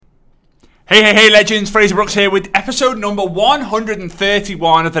Hey, legends. Fraser Brooks here with episode number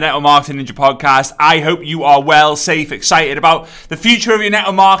 131 of the Network Marketing Ninja podcast. I hope you are well, safe, excited about the future of your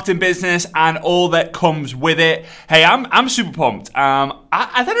network marketing business and all that comes with it. Hey, I'm super pumped.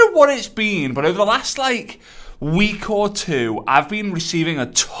 I don't know what it's been, but over the last week or two, I've been receiving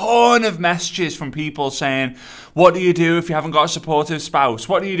a ton of messages from people saying, what do you do if you haven't got a supportive spouse?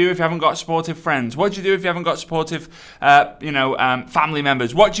 What do you do if you haven't got supportive friends? What do you do if you haven't got supportive, family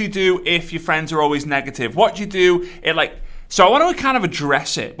members? What do you do if your friends are always negative? What do you do? So I want to kind of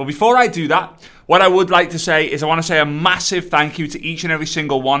address it. But before I do that, what I would like to say is I want to say a massive thank you to each and every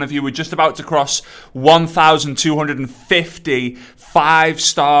single one of you. We're just about to cross 1,250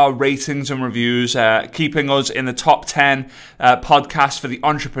 5-star ratings and reviews, keeping us in the top 10 podcasts for the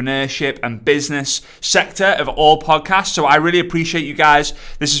entrepreneurship and business sector of all podcasts. So I really appreciate you guys.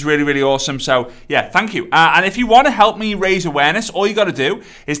 This is really, really awesome. So yeah, thank you. And if you want to help me raise awareness, all you got to do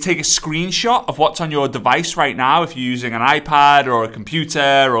is take a screenshot of what's on your device right now. If you're using an iPad or a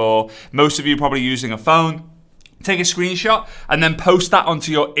computer, or most of you probably using a phone, take a screenshot and then post that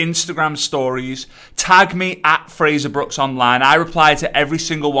onto your Instagram stories. Tag me at Fraser Brooks Online. I reply to every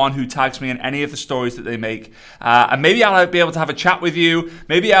single one who tags me in any of the stories that they make. And maybe I'll be able to have a chat with you.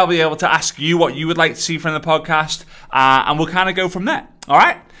 Maybe I'll be able to ask you what you would like to see from the podcast. And we'll kind of go from there. All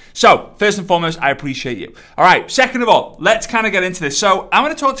right? So, first and foremost, I appreciate you. All right, second of all, let's kind of get into this. So, I'm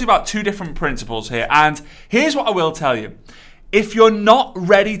going to talk to you about two different principles here. And here's what I will tell you. If you're not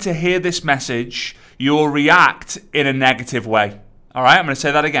ready to hear this message, you'll react in a negative way. All right, I'm going to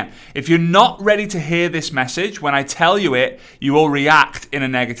say that again. If you're not ready to hear this message, when I tell you it, you will react in a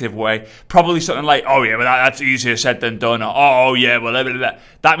negative way. Probably something like, oh yeah, well that's easier said than done. Or, oh yeah, well,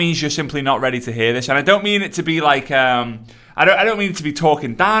 that means you're simply not ready to hear this. And I don't mean it to be like, I don't mean it to be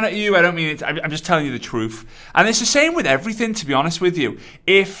talking down at you. I don't mean it. I'm just telling you the truth. And it's the same with everything, to be honest with you.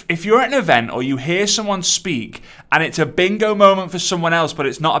 If you're at an event or you hear someone speak and it's a bingo moment for someone else, but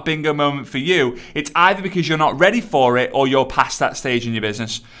it's not a bingo moment for you, it's either because you're not ready for it or you're past that stage in your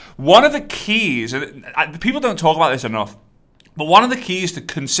business. One of the keys, and people don't talk about this enough, but one of the keys to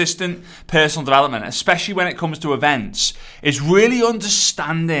consistent personal development, especially when it comes to events, is really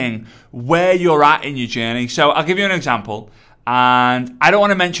understanding where you're at in your journey. So I'll give you an example. And I don't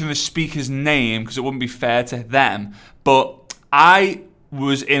want to mention the speaker's name because it wouldn't be fair to them, but I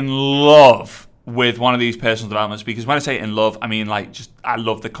was in love with one of these personal development speakers. When I say in love, I mean I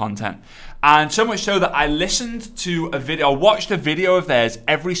love the content. And so much so that I listened to a video, or watched a video of theirs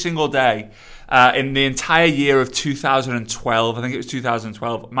every single day in the entire year of 2012. I think it was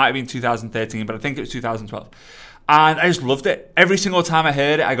 2012. It might have been 2013, but I think it was 2012. And I just loved it. Every single time I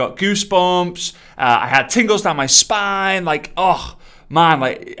heard it, I got goosebumps. I had tingles down my spine. I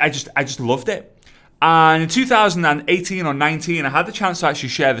just loved it. And in 2018 or 19, I had the chance to actually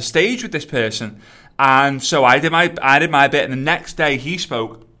share the stage with this person. And so I did my bit. And the next day he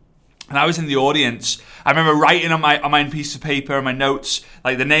spoke. And I was in the audience. I remember writing on my piece of paper, on my notes,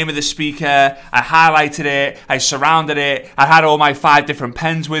 like the name of the speaker. I highlighted it. I surrounded it. I had all my 5 different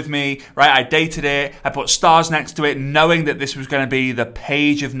pens with me, right? I dated it. I put stars next to it, knowing that this was going to be the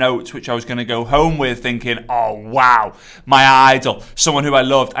page of notes which I was going to go home with, thinking, oh, wow, my idol, someone who I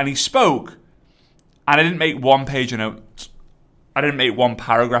loved. And he spoke, and I didn't make 1 page of notes. I didn't make 1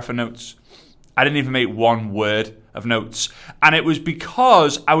 paragraph of notes. I didn't even make 1 word of notes. And it was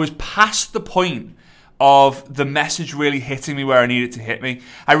because I was past the point of the message really hitting me where I needed to hit me.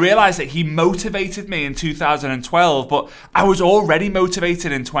 I realized that he motivated me in 2012, but I was already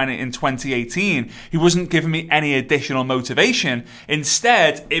motivated in 2018. He wasn't giving me any additional motivation.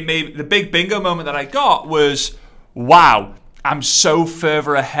 Instead, the big bingo moment that I got was, wow, I'm so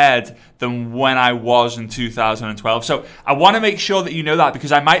further ahead than when I was in 2012. So I want to make sure that you know that,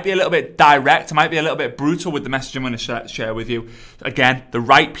 because I might be a little bit direct, I might be a little bit brutal with the message I'm going to share with you. Again, the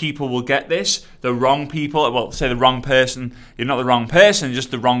right people will get this. The wrong people, well, say the wrong person, you're not the wrong person, just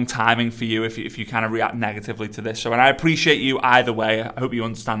the wrong timing for you if you kind of react negatively to this. So, and I appreciate you either way. I hope you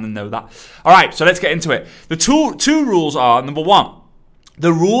understand and know that. All right, so let's get into it. The two rules are, number 1,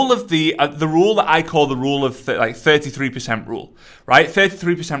 the rule that I call the rule of 33% rule, right?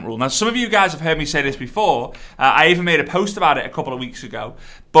 33% rule. Now, some of you guys have heard me say this before. I even made a post about it a couple of weeks ago.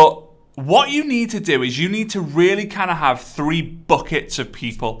 But what you need to do is you need to really kind of have 3 buckets of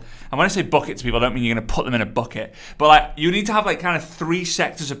people. And when I say buckets of people, I don't mean you're going to put them in a bucket. But you need to have kind of 3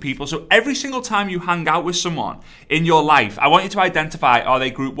 sectors of people. So every single time you hang out with someone in your life, I want you to identify, are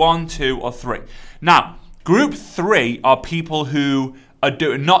they group 1, 2, or 3? Now, group 3 are people who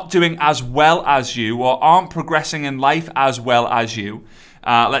are not doing as well as you, or aren't progressing in life as well as you.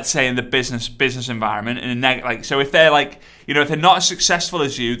 let's say in the business environment, so if they're if they're not as successful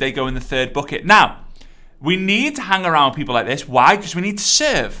as you, they go in the third bucket. Now, we need to hang around people like this. Why? Because we need to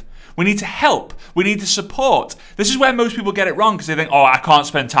serve. We need to help. We need to support. This is where most people get it wrong, because they think, "Oh, I can't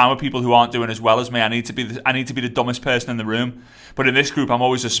spend time with people who aren't doing as well as me. I need to be the dumbest person in the room. But in this group, I'm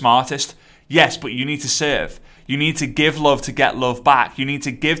always the smartest." Yes, but you need to serve. You need to give love to get love back. You need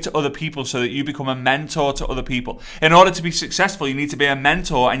to give to other people so that you become a mentor to other people. In order to be successful, you need to be a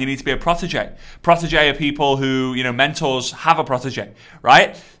mentor and you need to be a protege. Protege are people who, mentors have a protege,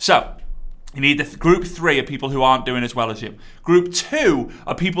 right? So, you need the group 3 of people who aren't doing as well as you. Group 2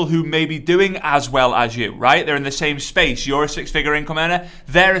 are people who may be doing as well as you, right? They're in the same space. You're a 6-figure income earner.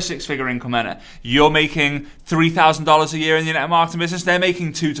 They're a 6-figure income earner. You're making $3,000 a year in your network marketing business. They're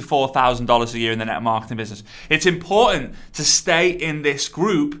making $2,000 to $4,000 a year in the network marketing business. It's important to stay in this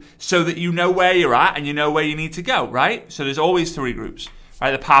group so that you know where you're at and you know where you need to go, right? So there's always 3 groups. Right,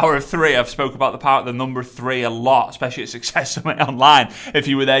 the power of 3. I've spoke about the number 3 a lot, especially at Success Summit Online. If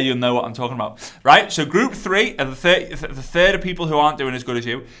you were there, you'll know what I'm talking about. Right, so group 3 are the third of people who aren't doing as good as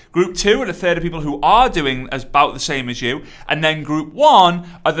you. Group 2 are the third of people who are doing about the same as you. And then group 1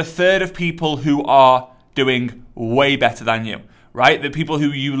 are the third of people who are doing way better than you. Right? The people who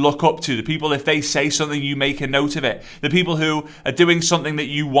you look up to, the people, if they say something, you make a note of it. The people who are doing something that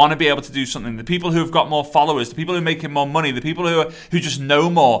you want to be able to do something. The people who have got more followers. The people who are making more money. The people who just know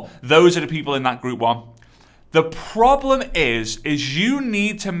more. Those are the people in that group 1. The problem is you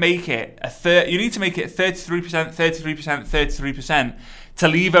need to make it 33%, 33%, 33% to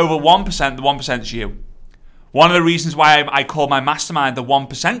leave over 1%. The 1% is you. One of the reasons why I call my mastermind the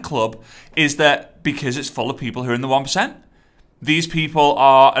 1% Club is that because it's full of people who are in the 1%. These people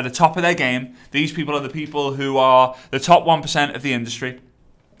are at the top of their game. These people are the people who are the top 1% of the industry.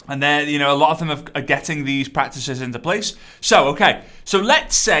 And then, a lot of them are getting these practices into place. So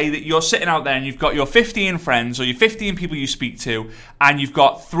let's say that you're sitting out there and you've got your 15 friends or your 15 people you speak to, and you've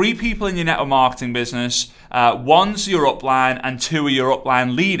got 3 people in your network marketing business. 1's your upline and 2 are your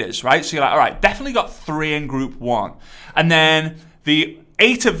upline leaders, right? So you're like, all right, definitely got 3 in group 1. And then the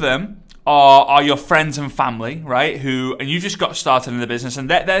 8 of them are your friends and family, right? And you just got started in the business, and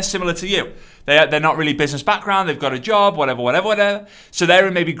they're similar to you. They're not really business background. They've got a job, whatever. So they're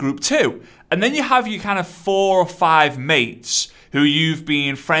in maybe group 2. And then you have your kind of 4 or 5 mates who you've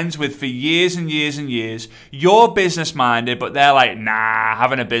been friends with for years and years and years. You're business minded, but they're like, nah,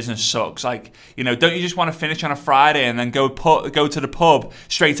 having a business sucks. Like, don't you just want to finish on a Friday and then go to the pub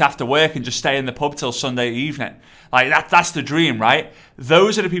straight after work and just stay in the pub till Sunday evening? Like, that's the dream, right?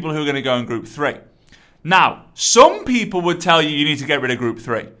 Those are the people who are going to go in group 3. Now, some people would tell you need to get rid of group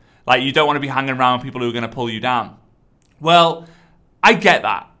 3. Like, you don't want to be hanging around with people who are going to pull you down. Well, I get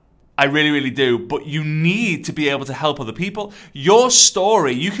that. I really, really do. But you need to be able to help other people. Your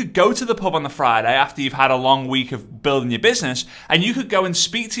story, you could go to the pub on the Friday after you've had a long week of building your business, and you could go and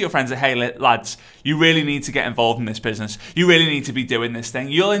speak to your friends and say, hey, lads, you really need to get involved in this business. You really need to be doing this thing.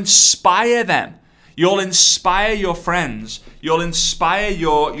 You'll inspire them. You'll inspire your friends. You'll inspire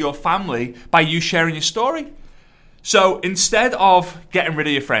your family by you sharing your story. So instead of getting rid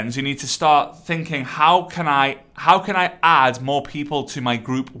of your friends, you need to start thinking, how can I add more people to my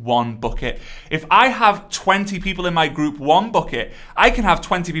group 1 bucket? If I have 20 people in my group 1 bucket, I can have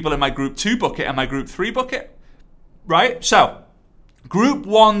 20 people in my group 2 bucket and my group 3 bucket, right? So group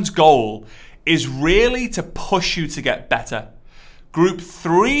 1's goal is really to push you to get better. Group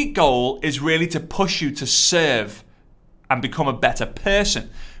 3 goal is really to push you to serve and become a better person.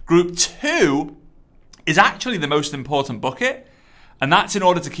 Group 2 is actually the most important bucket, and that's in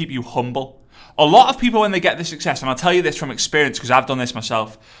order to keep you humble. A lot of people, when they get the success, and I'll tell you this from experience because I've done this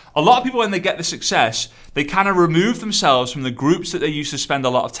myself, a lot of people, when they get the success, they kind of remove themselves from the groups that they used to spend a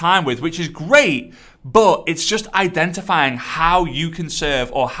lot of time with, which is great, but it's just identifying how you can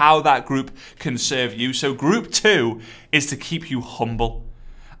serve or how that group can serve you. So group 2 is to keep you humble.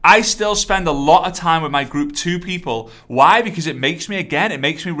 I still spend a lot of time with my group 2 people. Why? Because it makes me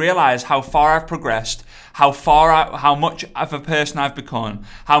realize how far I've progressed, how much of a person I've become,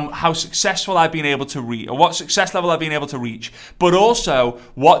 how successful I've been able to reach, or what success level I've been able to reach, but also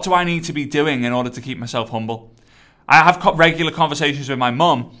what do I need to be doing in order to keep myself humble. I have regular conversations with my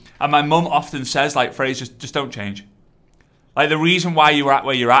mum, and my mum often says, like, phrases, just don't change. Like, the reason why you're at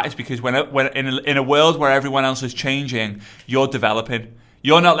where you're at is because when in a world where everyone else is changing, you're developing.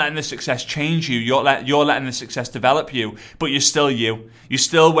 You're not letting the success change you. You're letting the success develop you. But you're still you. You're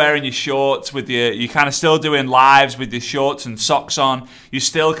still wearing your shorts you're kind of still doing lives with your shorts and socks on. You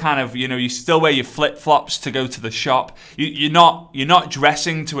still kind of, you still wear your flip flops to go to the shop. You're not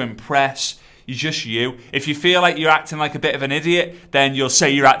dressing to impress. You're just you. If you feel like you're acting like a bit of an idiot, then you'll say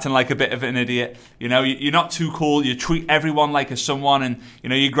you're acting like a bit of an idiot. You know, you're not too cool. You treat everyone like a someone, and you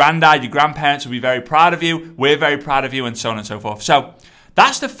know, your granddad, your grandparents will be very proud of you. We're very proud of you, and so on and so forth. So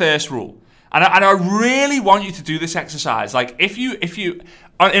that's the first rule. And I really want you to do this exercise. Like, if you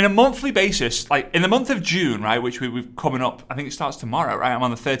in a monthly basis, like in the month of June, right, which we've coming up, I think it starts tomorrow, right? I'm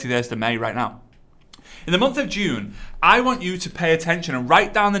on the 31st of May right now. In the month of June, I want you to pay attention and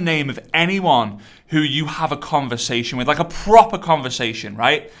write down the name of anyone who you have a conversation with, like a proper conversation,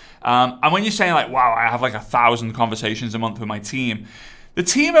 right? And when you're saying like, wow, I have like 1,000 conversations a month with my team, the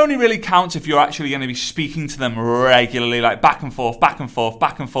team only really counts if you're actually going to be speaking to them regularly, like back and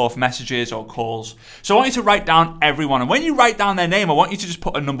forth messages or calls. So I want you to write down everyone. And when you write down their name, I want you to just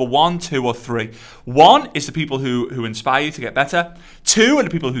put a number 1, 2, or 3. 1 is the people who inspire you to get better. 2 are the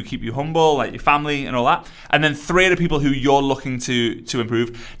people who keep you humble, like your family and all that. And then 3 are the people who you're looking to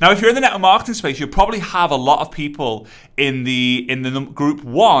improve. Now, if you're in the network marketing space, you'll probably have a lot of people in the group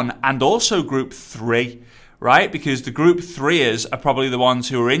 1 and also group 3. Right? Because the group 3ers are probably the ones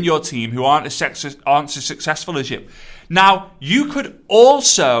who are in your team who aren't as successful as you. Now, you could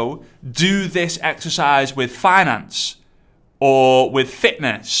also do this exercise with finance or with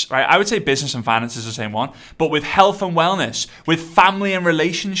fitness, right? I would say business and finance is the same one, but with health and wellness, with family and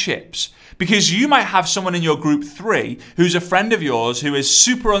relationships. Because you might have someone in your group 3 who's a friend of yours who is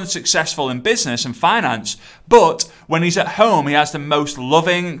super unsuccessful in business and finance, but when he's at home, he has the most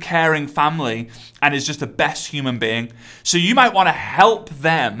loving, caring family and is just the best human being. So you might want to help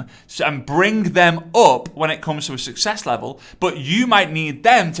them and bring them up when it comes to a success level, but you might need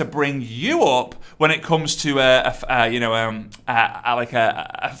them to bring you up when it comes to a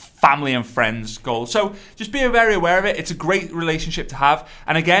family and friends goal. So just be very aware of it. It's a great relationship to have.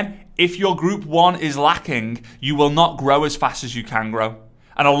 And again, if your group 1 is lacking, you will not grow as fast as you can grow.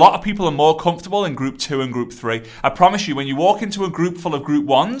 And a lot of people are more comfortable in group 2 and group 3. I promise you, when you walk into a group full of group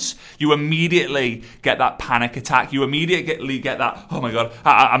 1s, you immediately get that panic attack. You immediately get that, oh my God,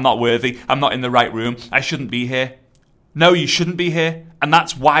 I'm not worthy. I'm not in the right room. I shouldn't be here. No, you shouldn't be here. And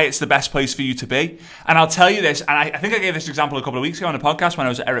that's why it's the best place for you to be. And I'll tell you this, and I think I gave this example a couple of weeks ago on a podcast when I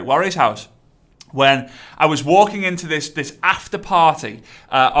was at Eric Worre's house. When I was walking into this after party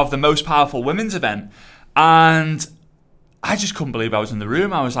of the Most Powerful Women's event, and I just couldn't believe I was in the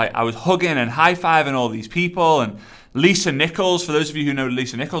room. I was hugging and high-fiving all these people, and Lisa Nichols, for those of you who know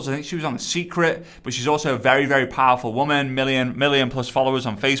Lisa Nichols, I think she was on The Secret, but she's also a very, very powerful woman, million plus followers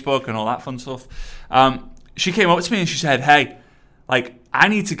on Facebook and all that fun stuff. She came up to me and she said, hey, like, I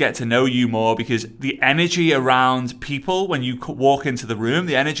need to get to know you more, because the energy around people when you walk into the room,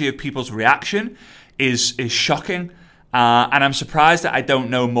 the energy of people's reaction is shocking. And I'm surprised that I don't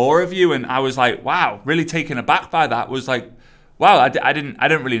know more of you. And I was like, wow, really taken aback by that. Was like, wow, I didn't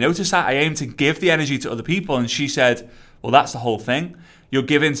really notice that. I aim to give the energy to other people. And she said, well, that's the whole thing. You're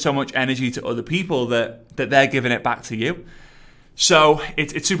giving so much energy to other people that they're giving it back to you. So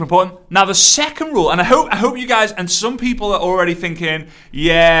it's super important. Now, the second rule, and I hope you guys, and some people are already thinking,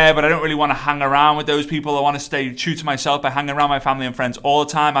 yeah, but I don't really want to hang around with those people. I want to stay true to myself by hanging around my family and friends all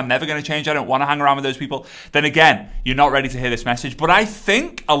the time. I'm never going to change. I don't want to hang around with those people. Then again, you're not ready to hear this message. But I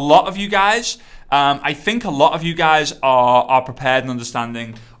think a lot of you guys, are prepared and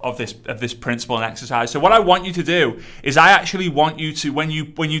understanding of this principle and exercise. So what I want you to do is I actually want you to, when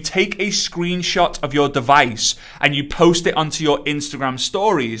you take a screenshot of your device and you post it onto your Instagram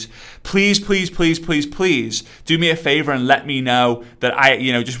stories, please do me a favor and let me know that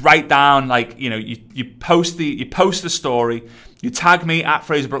just write down, like, you post the story, you tag me at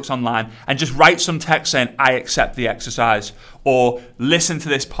Fraser Brooks Online, and just write some text saying, I accept the exercise, or listen to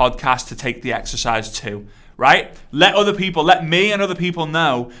this podcast to take the exercise too. Right? Let me and other people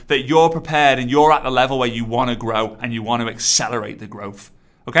know that you're prepared and you're at the level where you want to grow and you want to accelerate the growth.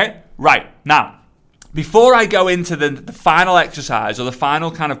 Okay? Right. Now, before I go into the final exercise, or the final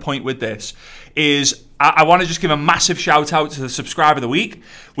kind of point with this, is I want to just give a massive shout out to the subscriber of the week.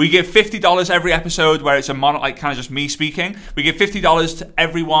 We give $50 every episode where it's a kind of just me speaking. We give $50 to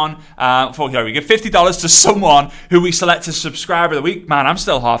everyone. We give $50 to someone who we select as subscriber of the week. Man, I'm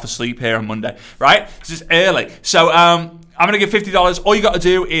still half asleep here on Monday, right? It's early. So I'm going to give $50. All you got to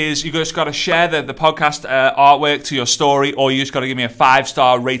do is you just got to share the podcast artwork to your story, or you just got to give me a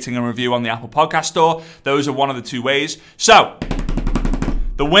 5-star rating and review on the Apple Podcast Store. Those are one of the two ways. So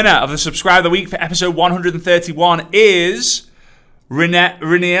the winner of the Subscribe of the Week for episode 131 is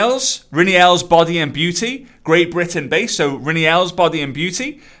Rineel's Body and Beauty. Great Britain based, so Riniel's Body and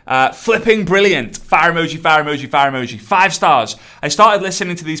Beauty. Flipping brilliant. Fire emoji, fire emoji, fire emoji. 5 stars. I started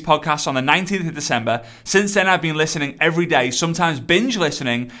listening to these podcasts on the 19th of December. Since then, I've been listening every day, sometimes binge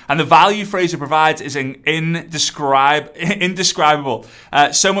listening, and the value Fraser provides is indescribable.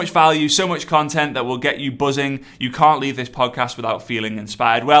 So much value, so much content that will get you buzzing. You can't leave this podcast without feeling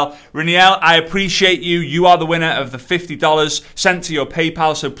inspired. Well, Riniel, I appreciate you. You are the winner of the $50 sent to your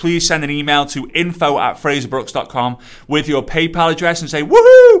PayPal, so please send an email to info@fraserbrooks.com with your PayPal address and say,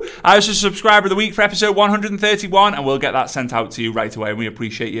 woohoo! I was a subscriber of the week for episode 131, and we'll get that sent out to you right away, and we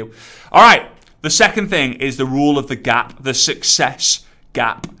appreciate you. All right, the second thing is the rule of the gap, the success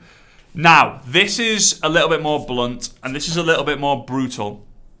gap. Now, this is a little bit more blunt, and this is a little bit more brutal,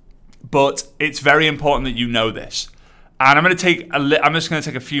 but it's very important that you know this. And I'm just going to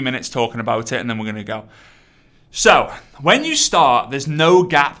take a few minutes talking about it, and then we're going to go. So, when you start, there's no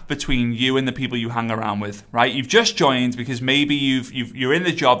gap between you and the people you hang around with, right? You've just joined because maybe you're in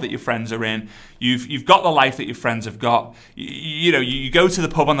the job that your friends are in. You've got the life that your friends have got. You go to the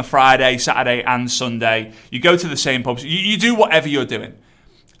pub on the Friday, Saturday, and Sunday. You go to the same pubs. You do whatever you're doing.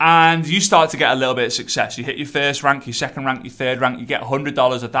 And you start to get a little bit of success. You hit your first rank, your second rank, your third rank. You get $100,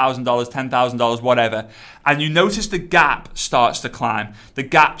 $1,000, $10,000, whatever. And you notice the gap starts to climb. The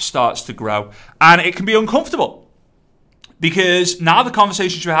gap starts to grow. And it can be uncomfortable. Because now the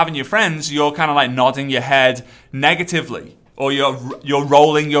conversations you're having with your friends, you're kind of like nodding your head negatively. Or you're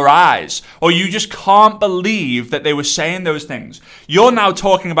rolling your eyes. Or you just can't believe that they were saying those things. You're now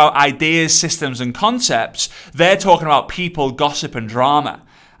talking about ideas, systems, and concepts. They're talking about people, gossip, and drama.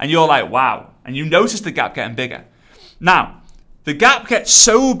 And you're like, wow. And you notice the gap getting bigger. Now, the gap gets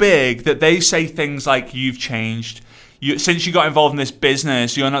so big that they say things like, you've changed. Since you got involved in this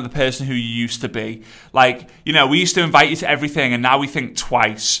business, you're not the person who you used to be. Like, we used to invite you to everything, and now we think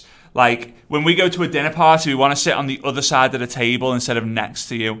twice. Like, when we go to a dinner party, we want to sit on the other side of the table instead of next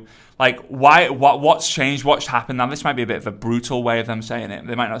to you. Like, why? What's changed? What's happened? Now, this might be a bit of a brutal way of them saying it.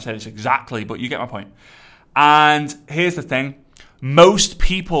 They might not say this exactly, but you get my point. And here's the thing. Most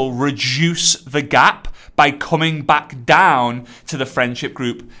people reduce the gap by coming back down to the friendship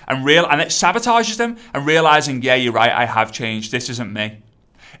group and it sabotages them and realizing, yeah, you're right, I have changed. This isn't me.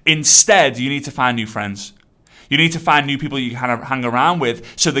 Instead, you need to find new friends. You need to find new people you can hang around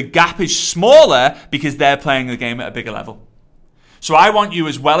with so the gap is smaller because they're playing the game at a bigger level. So I want you,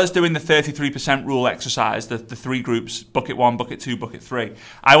 as well as doing the 33% rule exercise, the 3 groups, bucket 1, bucket 2, bucket 3,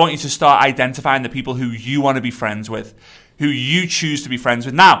 I want you to start identifying the people who you want to be friends with, who you choose to be friends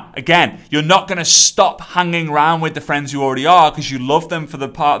with. Now, again, you're not going to stop hanging around with the friends you already are because you love them for the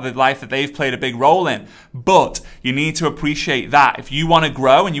part of the life that they've played a big role in. But you need to appreciate that. If you want to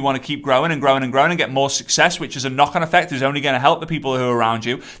grow and you want to keep growing and growing and growing and get more success, which is a knock-on effect, is only going to help the people who are around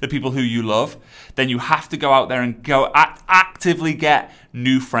you, the people who you love, then you have to go out there and actively get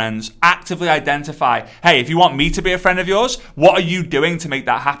new friends. Actively identify, hey, if you want me to be a friend of yours, what are you doing to make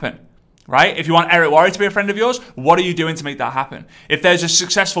that happen? Right? If you want Eric Worre to be a friend of yours, what are you doing to make that happen? If there's a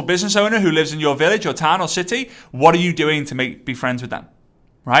successful business owner who lives in your village or town or city, what are you doing to be friends with them?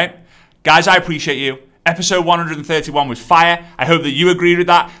 Right? Guys, I appreciate you. Episode 131 was fire. I hope that you agreed with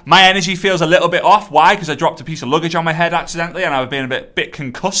that. My energy feels a little bit off. Why? Because I dropped a piece of luggage on my head accidentally and I've been a bit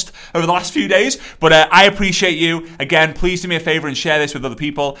concussed over the last few days. But I appreciate you. Again, please do me a favor and share this with other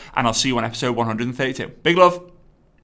people. And I'll see you on episode 132. Big love.